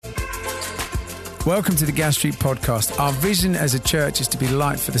Welcome to the Gas Street Podcast. Our vision as a church is to be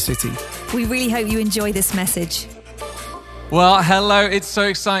light for the city. We really hope you enjoy this message. Well, hello. It's so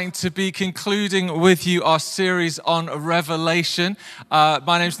exciting to be concluding with you our series on Revelation.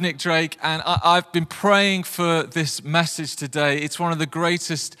 My name's Nick Drake, and I've been praying for this message today. It's one of the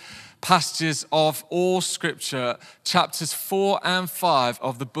greatest passages of all Scripture, chapters 4 and 5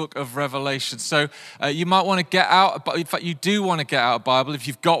 of the book of Revelation. So you might want to get out, in fact, you do want to get out a Bible if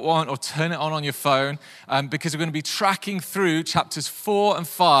you've got one, or turn it on your phone, because we're going to be tracking through chapters 4 and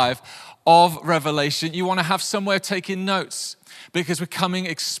 5 of Revelation. You want to have somewhere taking notes, because we're coming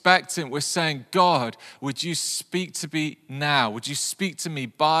expectant. We're saying, God, would you speak to me now? Would you speak to me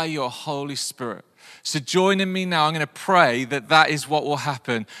by your Holy Spirit? So join in me now. I'm going to pray that is what will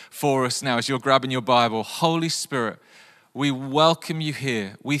happen for us now as you're grabbing your Bible. Holy Spirit, we welcome you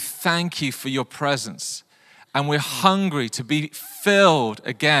here. We thank you for your presence. And we're hungry to be filled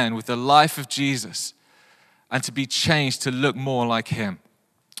again with the life of Jesus and to be changed to look more like him.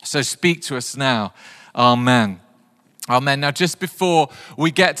 So speak to us now. Amen. Amen. Now, just before we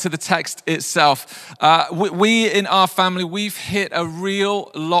get to the text itself, we in our family, we've hit a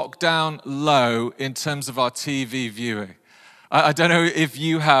real lockdown low in terms of our TV viewing. I don't know if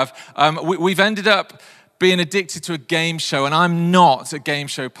you have. We've ended up being addicted to a game show, and I'm not a game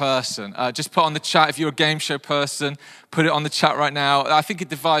show person. Just put on the chat if you're a game show person. Put it on the chat right now. I think it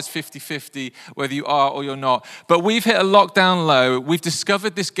divides 50-50 whether you are or you're not. But we've hit a lockdown low. We've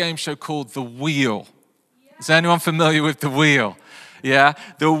discovered this game show called The Wheel. Is anyone familiar with The Wheel? Yeah,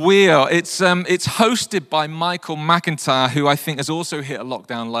 The Wheel. It's hosted by Michael McIntyre, who I think has also hit a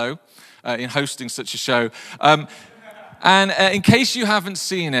lockdown low in hosting such a show. And in case you haven't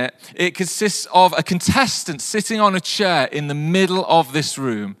seen it, it consists of a contestant sitting on a chair in the middle of this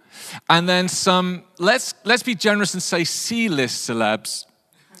room, and then some, let's be generous and say C-list celebs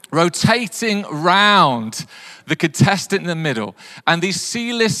rotating round the contestant in the middle. And these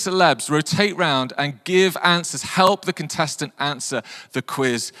C-list celebs rotate round and give answers, help the contestant answer the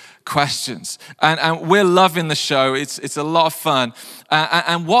quiz questions. And we're loving the show. It's a lot of fun.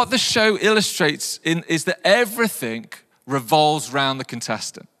 And what the show illustrates is that everything revolves around the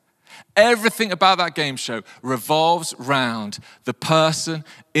contestant. Everything about that game show revolves around the person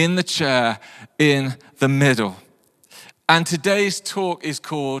in the chair in the middle. And today's talk is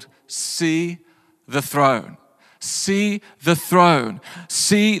called See the Throne. See the throne.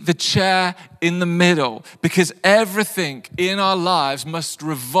 See the chair in the middle. Because everything in our lives must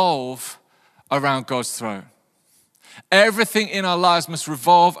revolve around God's throne. Everything in our lives must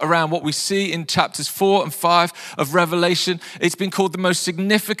revolve around what we see in chapters 4 and 5 of Revelation. It's been called the most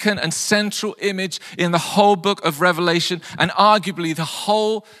significant and central image in the whole book of Revelation, and arguably the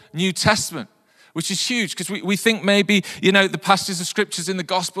whole New Testament, which is huge, because we think maybe, the passages of scriptures in the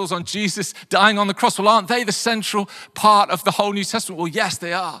Gospels on Jesus dying on the cross, well, aren't they the central part of the whole New Testament? Well, yes,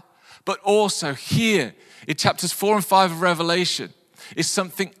 they are. But also here in chapters 4 and 5 of Revelation is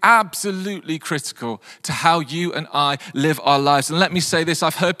something absolutely critical to how you and I live our lives. And let me say this,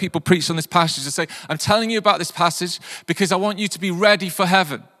 I've heard people preach on this passage and say, I'm telling you about this passage because I want you to be ready for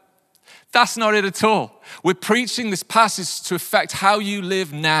heaven. That's not it at all. We're preaching this passage to affect how you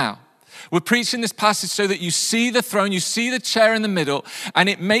live now. We're preaching this passage so that you see the throne, you see the chair in the middle, and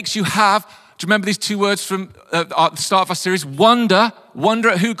it makes you have, do you remember these two words from the start of our series? Wonder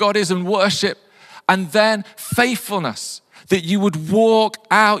at who God is and worship, and then faithfulness, that you would walk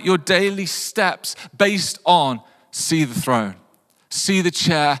out your daily steps based on see the throne, see the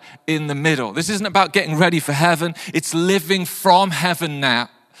chair in the middle. This isn't about getting ready for heaven, it's living from heaven now.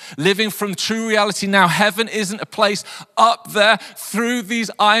 Living from true reality now. Heaven isn't a place up there through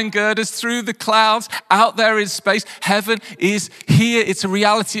these iron girders, through the clouds, out there in space. Heaven is here. It's a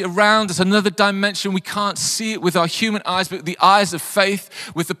reality around us, another dimension. We can't see it with our human eyes, but with the eyes of faith,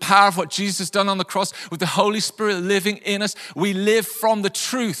 with the power of what Jesus has done on the cross, with the Holy Spirit living in us, we live from the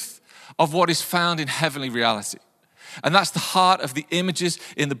truth of what is found in heavenly reality. And that's the heart of the images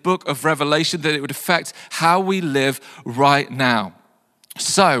in the book of Revelation, that it would affect how we live right now.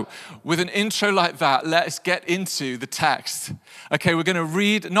 So, with an intro like that, let's get into the text. Okay, we're going to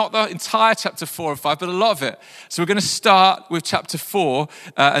read not the entire chapter 4 and 5, but a lot of it. So we're going to start with chapter 4,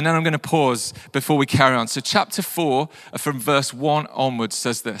 and then I'm going to pause before we carry on. So chapter 4, from verse 1 onwards,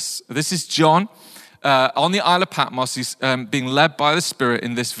 says this. This is John on the Isle of Patmos. He's being led by the Spirit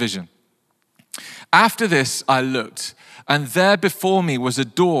in this vision. After this, I looked, and there before me was a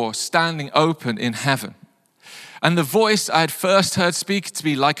door standing open in heaven. And the voice I had first heard speak to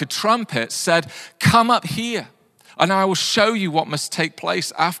me like a trumpet said, "Come up here. And I will show you what must take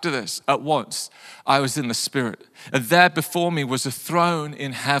place after this. At once, I was in the Spirit. And there before me was a throne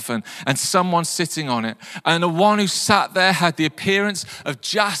in heaven and someone sitting on it. And the one who sat there had the appearance of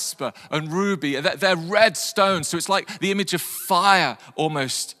jasper and ruby. They're red stones, so it's like the image of fire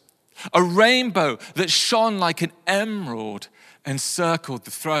almost. A rainbow that shone like an emerald encircled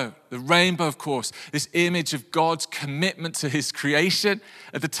the throne. The rainbow, of course, this image of God's commitment to his creation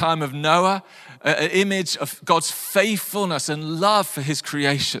at the time of Noah, an image of God's faithfulness and love for his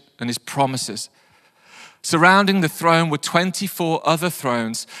creation and his promises. Surrounding the throne were 24 other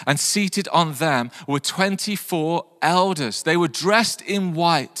thrones, and seated on them were 24 elders. They were dressed in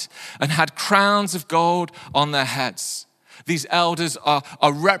white and had crowns of gold on their heads. These elders are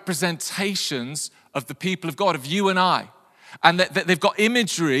representations of the people of God, of you and I. And they've got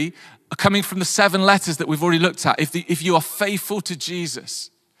imagery coming from the 7 letters that we've already looked at. If you are faithful to Jesus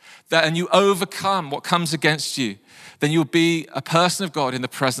and you overcome what comes against you, then you'll be a person of God in the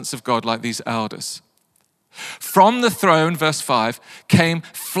presence of God like these elders. From the throne, verse 5, came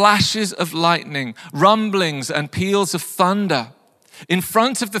flashes of lightning, rumblings and peals of thunder. In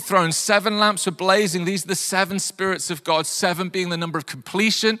front of the throne, 7 lamps were blazing. These are the 7 spirits of God, 7 being the number of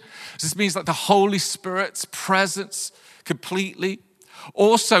completion. This means like the Holy Spirit's presence completely.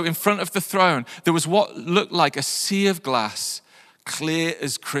 Also, in front of the throne, there was what looked like a sea of glass, clear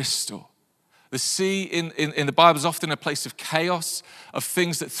as crystal. The sea in the Bible is often a place of chaos, of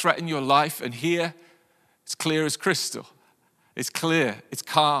things that threaten your life. And here, it's clear as crystal. It's clear, it's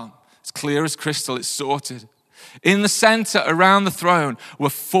calm, it's clear as crystal, it's sorted. In the center around the throne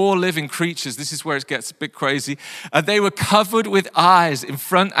were 4 living creatures. This is where it gets a bit crazy. They were covered with eyes in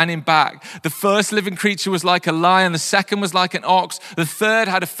front and in back. The first living creature was like a lion. The second was like an ox. The third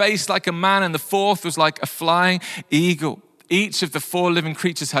had a face like a man. And the fourth was like a flying eagle. Each of the 4 living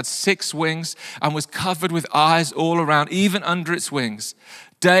creatures had 6 wings and was covered with eyes all around, even under its wings.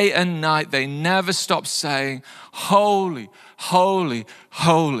 Day and night, they never stopped saying, "Holy, holy,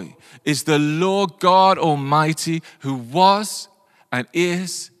 holy is the Lord God Almighty, who was and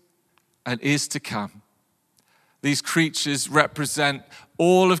is to come." These creatures represent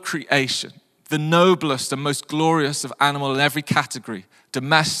all of creation, the noblest and most glorious of animal in every category.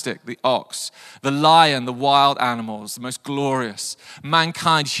 Domestic, the ox, the lion, the wild animals, the most glorious.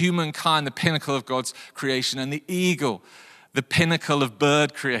 Mankind, humankind, the pinnacle of God's creation, and the eagle, the pinnacle of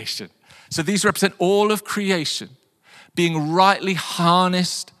bird creation. So these represent all of creation being rightly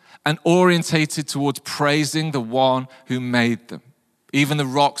harnessed and orientated towards praising the one who made them. Even the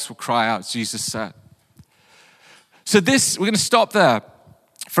rocks will cry out, Jesus said. So we're going to stop there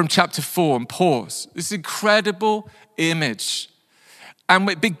from chapter 4 and pause. This incredible image. And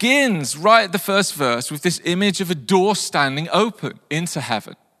it begins right at the first verse with this image of a door standing open into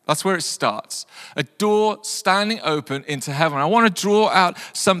heaven. That's where it starts. A door standing open into heaven. I want to draw out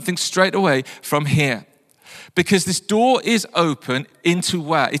something straight away from here. Because this door is open into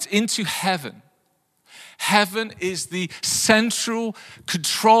where? It's into heaven. Heaven is the central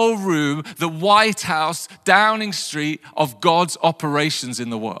control room, the White House, Downing Street of God's operations in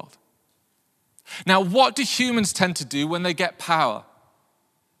the world. Now, what do humans tend to do when they get power?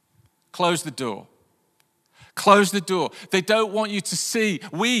 Close the door. Close the door. They don't want you to see.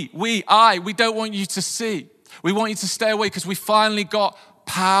 We don't want you to see. We want you to stay away because we finally got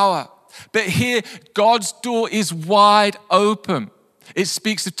power. But here, God's door is wide open. It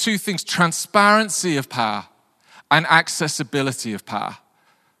speaks of 2 things, transparency of power and accessibility of power.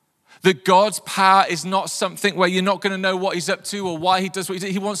 That God's power is not something where you're not going to know what he's up to or why he does what he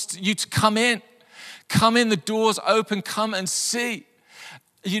does. He wants you to come in. Come in, the door's open, come and see.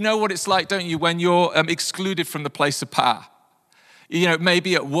 You know what it's like, don't you, when you're excluded from the place of power? You know,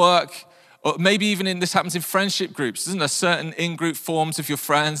 maybe at work, or maybe even this happens in friendship groups. Isn't there certain in-group forms of your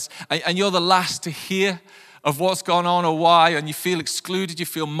friends, and you're the last to hear of what's gone on or why, and you feel excluded, you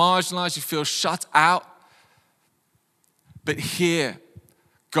feel marginalized, you feel shut out. But here,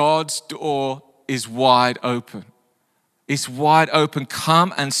 God's door is wide open. It's wide open.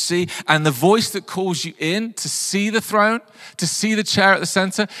 Come and see. And the voice that calls you in to see the throne, to see the chair at the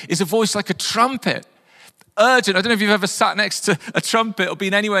center, is a voice like a trumpet. Urgent. I don't know if you've ever sat next to a trumpet or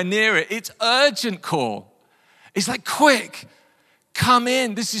been anywhere near it. It's urgent call. It's like, quick, come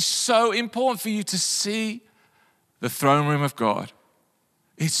in. This is so important for you to see the throne room of God.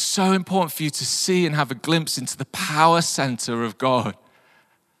 It's so important for you to see and have a glimpse into the power center of God.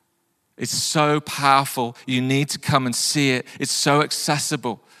 It's so powerful. You need to come and see it. It's so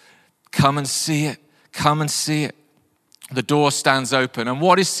accessible. Come and see it. Come and see it. The door stands open. And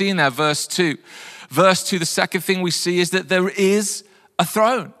what is seen there? Verse 2. Verse 2, the second thing we see is that there is a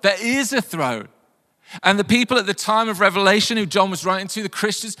throne. There is a throne. And the people at the time of Revelation who John was writing to, the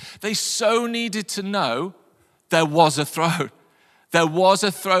Christians, they so needed to know there was a throne. There was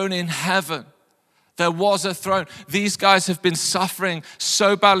a throne in heaven. There was a throne. These guys have been suffering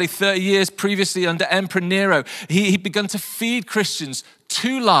so badly. 30 years previously under Emperor Nero, he'd begun to feed Christians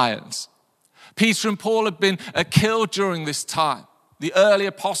to lions. Peter and Paul had been killed during this time. The early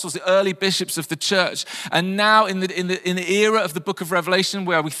apostles, the early bishops of the church. And now in the era of the book of Revelation,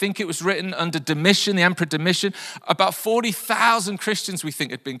 where we think it was written under Domitian, the Emperor Domitian, about 40,000 Christians we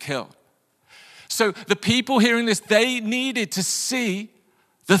think had been killed. So the people hearing this, they needed to see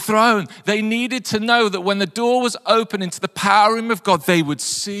the throne. They needed to know that when the door was open into the power room of God, they would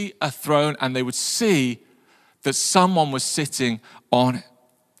see a throne and they would see that someone was sitting on it.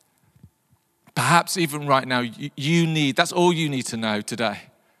 Perhaps even right now, that's all you need to know today.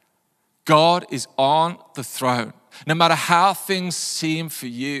 God is on the throne. No matter how things seem for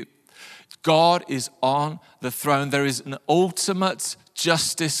you, God is on the throne. There is an ultimate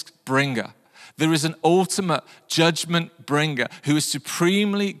justice bringer. There is an ultimate judgment bringer who is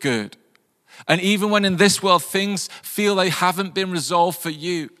supremely good. And even when in this world things feel they haven't been resolved for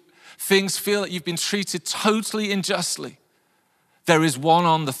you, things feel that you've been treated totally unjustly, there is one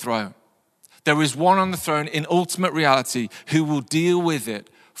on the throne. There is one on the throne in ultimate reality who will deal with it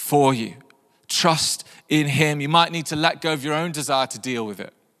for you. Trust in him. You might need to let go of your own desire to deal with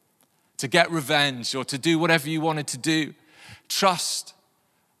it, to get revenge or to do whatever you wanted to do. Trust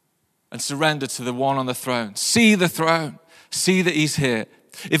and surrender to the one on the throne. See the throne. See that he's here.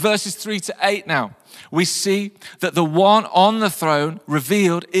 In verses 3-8 now, we see that the one on the throne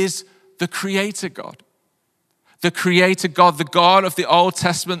revealed is the Creator God. The Creator God, the God of the Old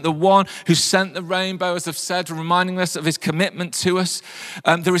Testament, the one who sent the rainbow, as I've said, reminding us of his commitment to us.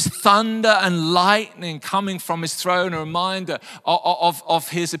 There is thunder and lightning coming from his throne, a reminder of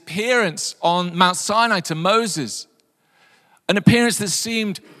his appearance on Mount Sinai to Moses. An appearance that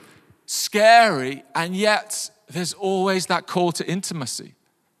seemed scary, and yet there's always that call to intimacy.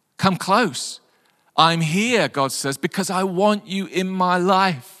 Come close. I'm here, God says, because I want you in my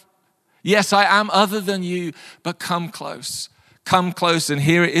life. Yes, I am other than you, but come close. Come close. And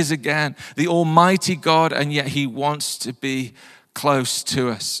here it is again, the Almighty God, and yet he wants to be close to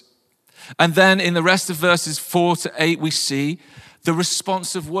us. And then in the rest of verses 4-8, we see the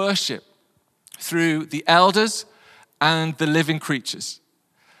response of worship through the elders and the living creatures.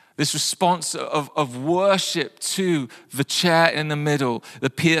 This response of worship to the chair in the middle, the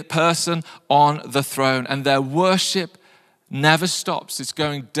person on the throne, and their worship never stops. It's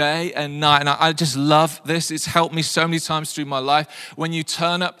going day and night. And I just love this. It's helped me so many times through my life. When you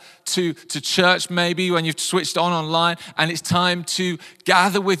turn up to church, maybe when you've switched on online and it's time to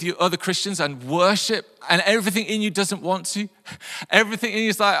gather with you other Christians and worship, and everything in you doesn't want to. Everything in you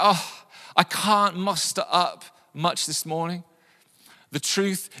is like, oh, I can't muster up much this morning. The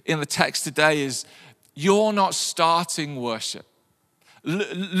truth in the text today is you're not starting worship.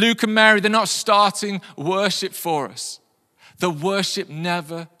 Luke and Mary, they're not starting worship for us. The worship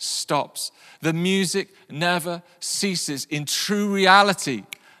never stops. The music never ceases. In true reality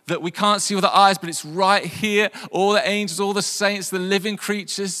that we can't see with our eyes, but it's right here. All the angels, all the saints, the living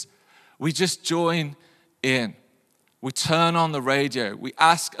creatures, we just join in. We turn on the radio. We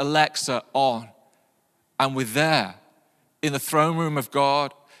ask Alexa on. And we're there in the throne room of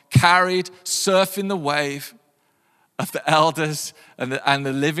God, carried, surfing the wave of the elders and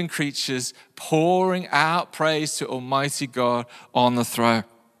the living creatures, pouring out praise to Almighty God on the throne.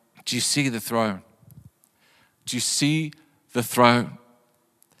 Do you see the throne? Do you see the throne?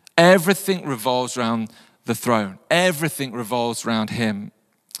 Everything revolves around the throne. Everything revolves around him.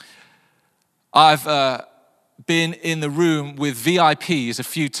 I've been in the room with VIPs a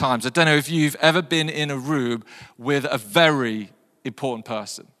few times. I don't know if you've ever been in a room with a very important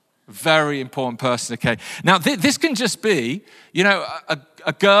person. Very important person, okay? Now, this can just be,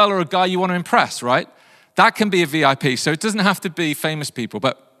 a girl or a guy you want to impress, right? That can be a VIP, so it doesn't have to be famous people.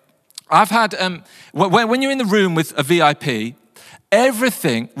 But I've had, when you're in the room with a VIP,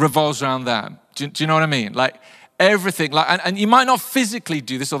 everything revolves around them. Do you know what I mean? Like, everything, and you might not physically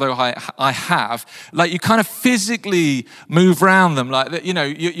do this, although I have. Like, you kind of physically move around them. Like,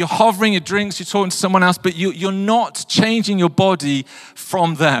 you're hovering your drinks, you're talking to someone else, but you're not changing your body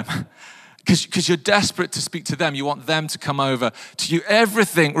from them because you're desperate to speak to them. You want them to come over to you.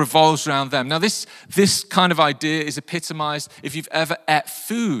 Everything revolves around them. Now, this kind of idea is epitomized if you've ever ate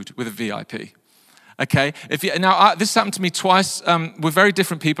food with a VIP. Okay, this happened to me twice with very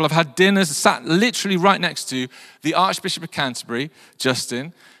different people. I've had dinners, sat literally right next to the Archbishop of Canterbury, Justin,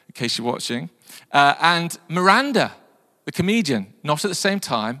 in case you're watching, and Miranda, the comedian, not at the same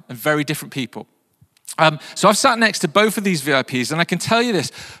time, and very different people. So I've sat next to both of these VIPs, and I can tell you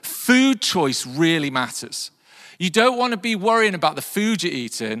this, food choice really matters. You don't want to be worrying about the food you're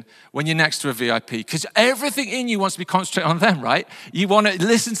eating when you're next to a VIP, because everything in you wants to be concentrated on them, right? You want to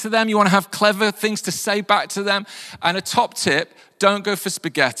listen to them, you want to have clever things to say back to them. And a top tip, don't go for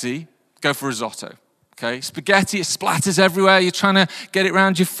spaghetti, go for risotto. Okay, spaghetti, it splatters everywhere. You're trying to get it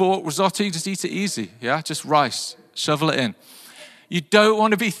around your fork. Risotto, you just eat it easy, yeah? Just rice, shovel it in. You don't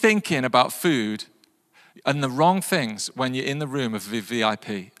want to be thinking about food and the wrong things when you're in the room of the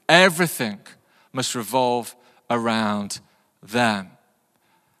VIP. Everything must revolve around them.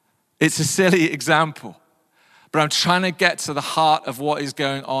 It's a silly example, but I'm trying to get to the heart of what is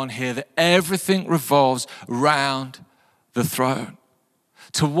going on here, that everything revolves around the throne.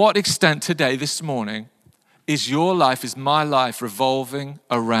 To what extent today, this morning, is your life, is my life revolving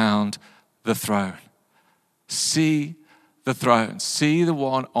around the throne? See the throne. See the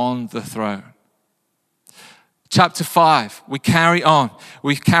one on the throne. Chapter 5, we carry on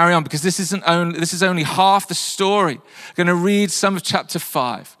because this is only half the story. I'm going to read some of chapter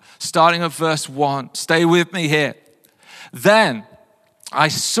 5, starting at verse 1. Stay with me here. Then I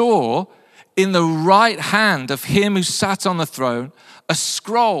saw in the right hand of him who sat on the throne a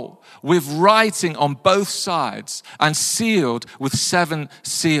scroll with writing on both sides and sealed with 7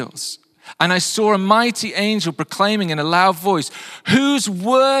 seals. And I saw a mighty angel proclaiming in a loud voice, "Who's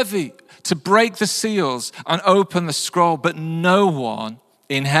worthy to break the seals and open the scroll?" But no one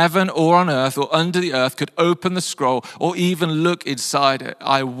in heaven or on earth or under the earth could open the scroll or even look inside it.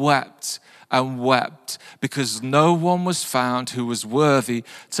 I wept and wept because no one was found who was worthy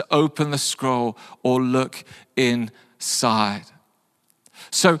to open the scroll or look inside.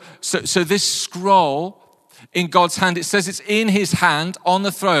 So this scroll in God's hand, it says it's in his hand on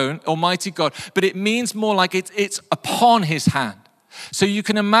the throne, Almighty God, but it means more like it's upon his hand. So you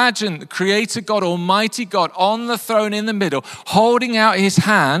can imagine the Creator God, Almighty God, on the throne in the middle, holding out his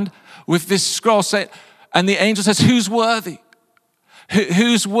hand with this scroll. And the angel says, "Who's worthy?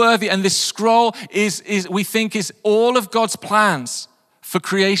 Who's worthy?" And this scroll is we think is all of God's plans for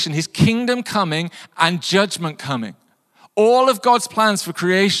creation, his kingdom coming and judgment coming. All of God's plans for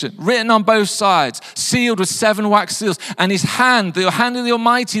creation, written on both sides, sealed with 7 wax seals. And his hand, the hand of the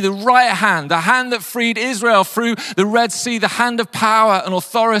Almighty, the right hand, the hand that freed Israel through the Red Sea, the hand of power and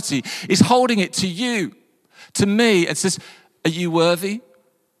authority, is holding it to you, to me, and says, "Are you worthy?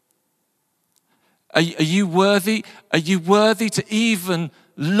 Are you worthy? Are you worthy to even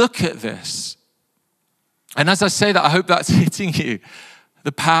look at this?" And as I say that, I hope that's hitting you.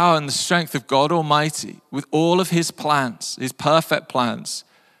 The power and the strength of God Almighty with all of his plans, his perfect plans,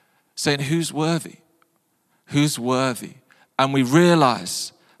 saying, "Who's worthy? Who's worthy?" And we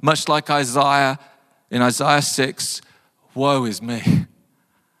realize, much like Isaiah, in Isaiah 6, woe is me.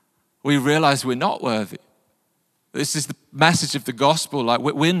 We realize we're not worthy. This is the message of the gospel. Like,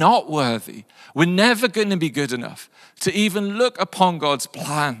 we're not worthy. We're never going to be good enough to even look upon God's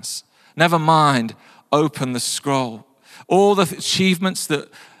plans. Never mind, open the scroll. All the achievements that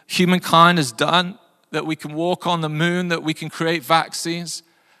humankind has done, that we can walk on the moon, that we can create vaccines,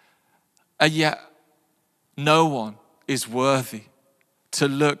 and yet no one is worthy to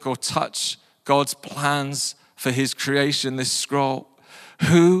look or touch God's plans for his creation, this scroll.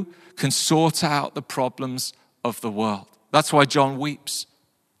 Who can sort out the problems of the world? That's why John weeps.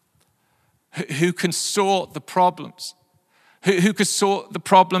 Who can sort the problems? Who can sort the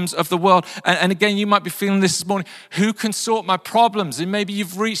problems of the world? And again, you might be feeling this morning. Who can sort my problems? And maybe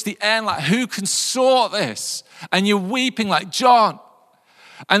you've reached the end, like, who can sort this? And you're weeping like John.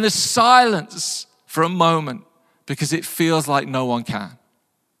 And there's silence for a moment because it feels like no one can.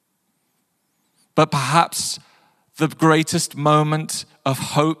 But perhaps the greatest moment of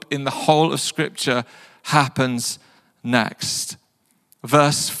hope in the whole of Scripture happens next.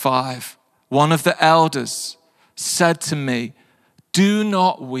 Verse 5, one of the elders said to me, "Do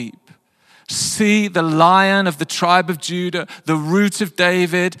not weep. See, the Lion of the tribe of Judah, the Root of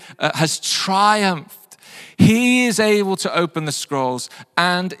David, has triumphed. He is able to open the scrolls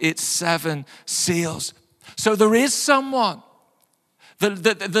and its 7 seals." So there is someone,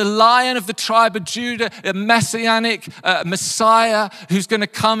 the Lion of the tribe of Judah, a messianic Messiah who's going to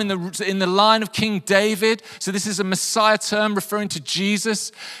come in the line of King David. So this is a Messiah term referring to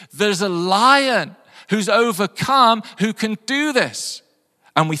Jesus. There's a lion who's overcome, who can do this.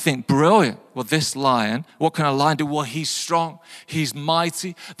 And we think, brilliant. Well, this lion, what can a lion do? Well, he's strong. He's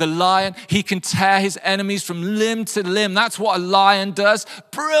mighty. The lion, he can tear his enemies from limb to limb. That's what a lion does.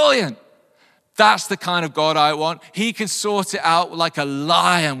 Brilliant. That's the kind of God I want. He can sort it out like a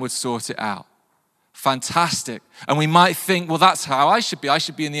lion would sort it out Fantastic. And we might think, well, that's how I should be. I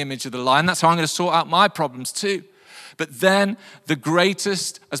should be in the image of the lion. That's how I'm going to sort out my problems too. But then the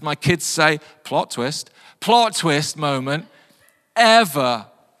greatest, as my kids say, plot twist moment ever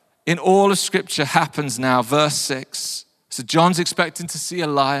in all of Scripture happens now. Verse 6. So John's expecting to see a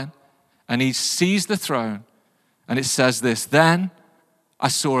lion, and he sees the throne, and it says this: then I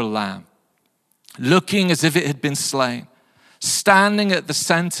saw a lamb, looking as if it had been slain, standing at the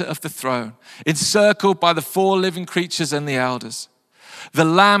center of the throne, encircled by the 4 living creatures and the elders. The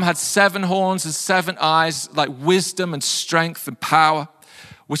lamb had 7 horns and 7 eyes, like wisdom and strength and power,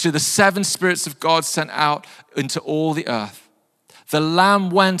 which are the 7 spirits of God sent out into all the earth. The lamb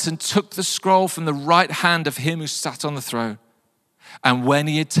went and took the scroll from the right hand of him who sat on the throne. And when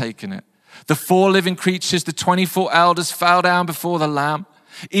he had taken it, the 4 living creatures, the 24 elders, fell down before the lamb.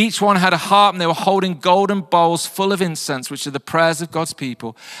 Each one had a harp, and they were holding golden bowls full of incense, which are the prayers of God's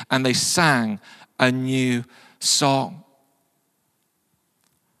people. And they sang a new song.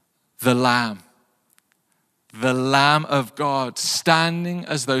 The Lamb of God, standing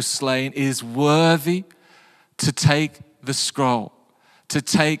as though slain, is worthy to take the scroll.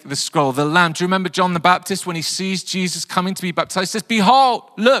 The Lamb. Do you remember John the Baptist when he sees Jesus coming to be baptized? He says, behold,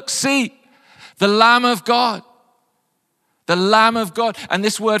 look, see, the Lamb of God. The Lamb of God. And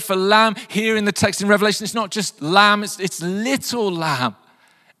this word for lamb here in the text in Revelation, it's not just lamb, it's little lamb.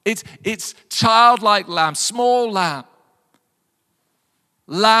 It's childlike lamb, small lamb.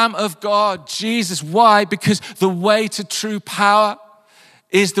 Lamb of God, Jesus. Why? Because the way to true power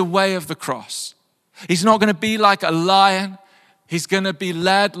is the way of the cross. He's not going to be like a lion. He's going to be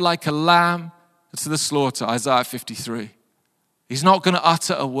led like a lamb to the slaughter, Isaiah 53. He's not going to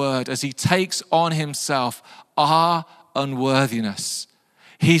utter a word as he takes on himself our unworthiness.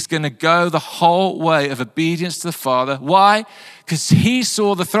 He's going to go the whole way of obedience to the Father. Why? Because he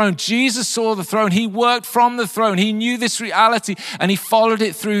saw the throne. Jesus saw the throne. He worked from the throne. He knew this reality, and he followed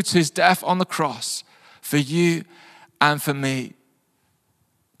it through to his death on the cross for you and for me.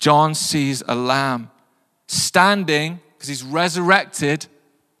 John sees a lamb standing because he's resurrected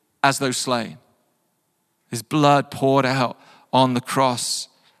as though slain. His blood poured out on the cross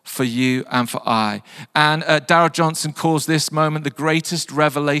for you and for I. And Darrell Johnson calls this moment the greatest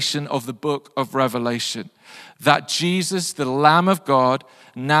revelation of the book of Revelation. That Jesus, the Lamb of God,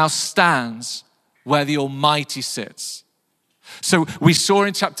 now stands where the Almighty sits. So we saw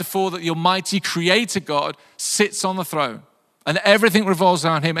in chapter 4 that the Almighty Creator God sits on the throne and everything revolves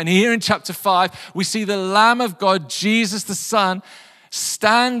around him. And here in chapter 5, we see the Lamb of God, Jesus the Son,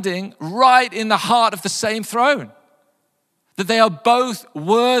 standing right in the heart of the same throne. That they are both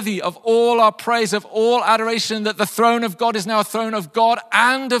worthy of all our praise, of all adoration, that the throne of God is now a throne of God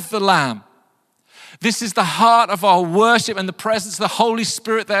and of the Lamb. This is the heart of our worship and the presence of the Holy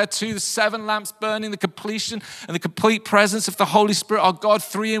Spirit there too. The 7 lamps burning, the completion and the complete presence of the Holy Spirit. Our God,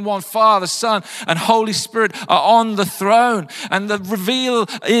 3 in 1, Father, Son, and Holy Spirit are on the throne. And the reveal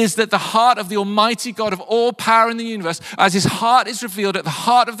is that the heart of the Almighty God of all power in the universe, as his heart is revealed at the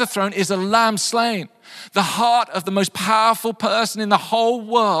heart of the throne, is a lamb slain. The heart of the most powerful person in the whole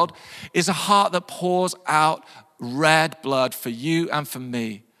world is a heart that pours out red blood for you and for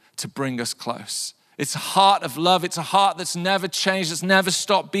me to bring us close. It's a heart of love. It's a heart that's never changed, that's never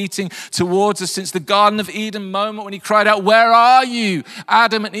stopped beating towards us since the Garden of Eden moment when he cried out, where are you,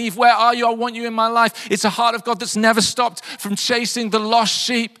 Adam and Eve? Where are you? I want you in my life. It's a heart of God that's never stopped from chasing the lost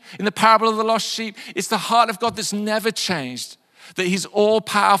sheep in the parable of the lost sheep. It's the heart of God that's never changed, that he's all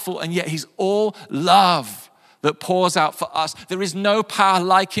powerful and yet he's all love that pours out for us. There is no power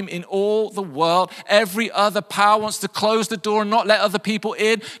like him in all the world. Every other power wants to close the door and not let other people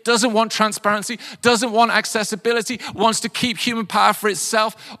in, doesn't want transparency, doesn't want accessibility, wants to keep human power for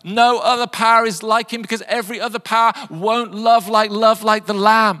itself. No other power is like him because every other power won't love like the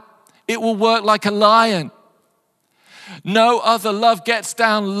Lamb. It will work like a lion. No other love gets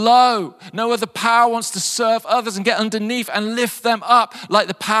down low. No other power wants to serve others and get underneath and lift them up like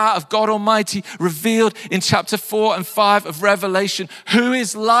the power of God Almighty revealed in chapter 4 and 5 of Revelation. Who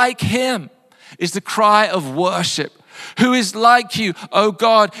is like him is the cry of worship. Who is like you, O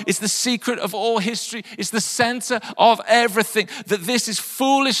God? It's the secret of all history. It's the center of everything. That this is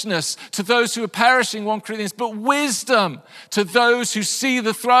foolishness to those who are perishing, 1 Corinthians, but wisdom to those who see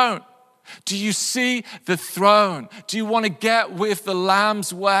the throne. Do you see the throne? Do you want to get with the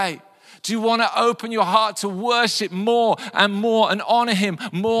Lamb's way? Do you want to open your heart to worship more and more and honor him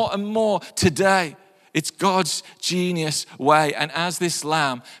more and more today? It's God's genius way. And as this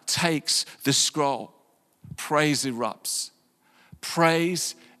Lamb takes the scroll, praise erupts.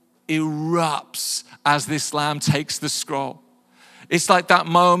 Praise erupts as this Lamb takes the scroll. It's like that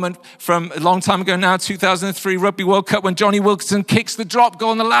moment from a long time ago now, 2003 Rugby World Cup, when Johnny Wilkinson kicks the drop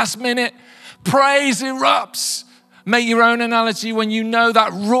goal in the last minute. Praise erupts. Make your own analogy when you know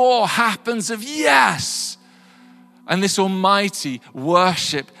that roar happens of yes. And this almighty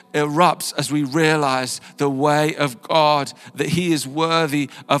worship erupts as we realize the way of God, that he is worthy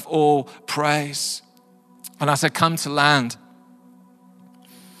of all praise. And as I come to land,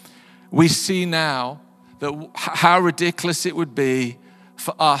 we see now that how ridiculous it would be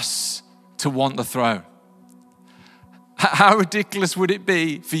for us to want the throne. How ridiculous would it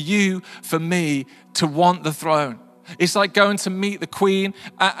be for you, for me, to want the throne? It's like going to meet the Queen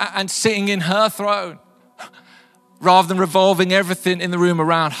and sitting in her throne rather than revolving everything in the room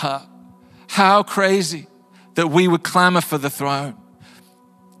around her. How crazy that we would clamor for the throne.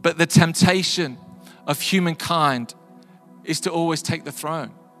 But the temptation of humankind is to always take the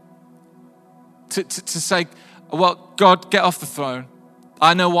throne. To say, well, God, get off the throne.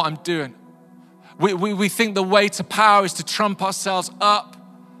 I know what I'm doing. We think the way to power is to trump ourselves up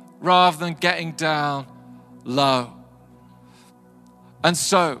rather than getting down low. And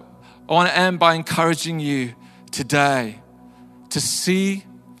so I want to end by encouraging you today to see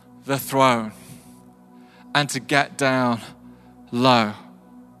the throne and to get down low.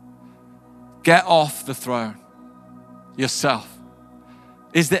 Get off the throne yourself.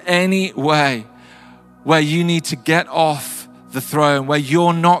 Is there any way where you need to get off the throne, where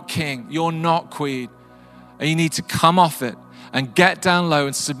you're not king, you're not queen, and you need to come off it and get down low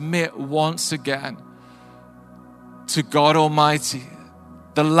and submit once again to God Almighty,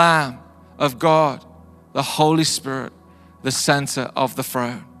 the Lamb of God, the Holy Spirit, the center of the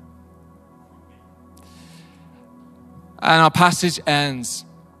throne. And our passage ends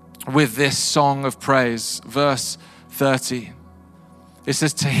with this song of praise, verse 30. It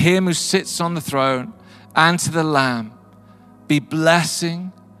says, to him who sits on the throne and to the Lamb be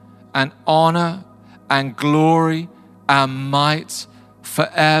blessing and honor and glory and might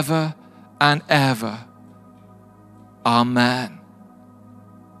forever and ever. Amen.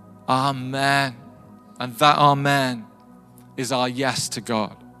 Amen. And that amen is our yes to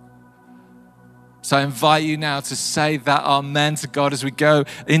God. So I invite you now to say that amen to God as we go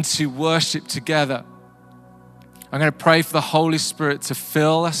into worship together. I'm going to pray for the Holy Spirit to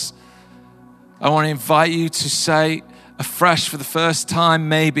fill us. I want to invite you to say afresh for the first time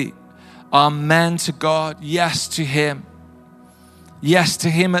maybe, amen to God, yes to him. Yes to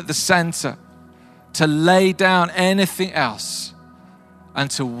him at the center. To lay down anything else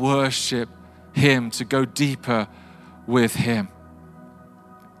and to worship him, to go deeper with him.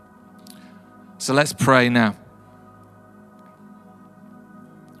 So let's pray now.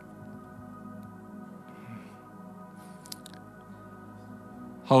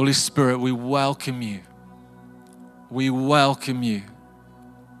 Holy Spirit, we welcome you. We welcome you.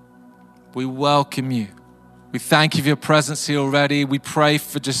 We welcome you. We thank you for your presence here already. We pray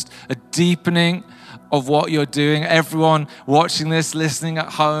for just a deepening of what you're doing. Everyone watching this, listening at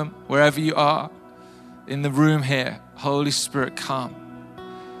home, wherever you are, in the room here, Holy Spirit, come.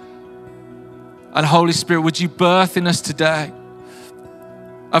 And Holy Spirit, would you birth in us today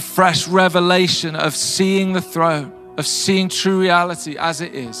a fresh revelation of seeing the throne, of seeing true reality as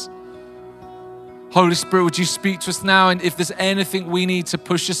it is. Holy Spirit, would you speak to us now? And if there's anything we need to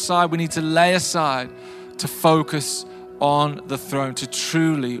push aside, we need to lay aside to focus on the throne, to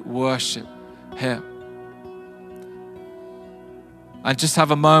truly worship him. And just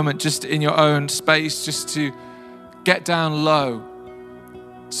have a moment just in your own space, just to get down low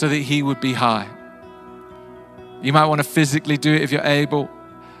so that he would be high. You might want to physically do it if you're able.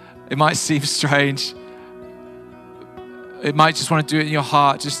 It might seem strange. It might just want to do it in your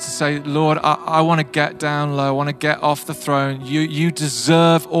heart, just to say, Lord, I want to get down low. I want to get off the throne. You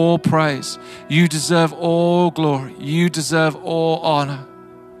deserve all praise. You deserve all glory. You deserve all honor.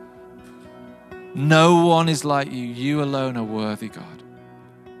 No one is like you. You alone are worthy, God.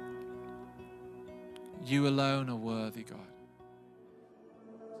 You alone are worthy, God.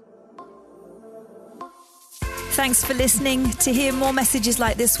 Thanks for listening. To hear more messages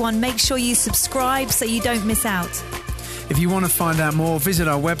like this one, make sure you subscribe so you don't miss out. If you want to find out more, visit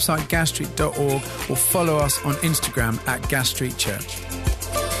our website, gasstreet.org, or follow us on Instagram at Gas Street Church.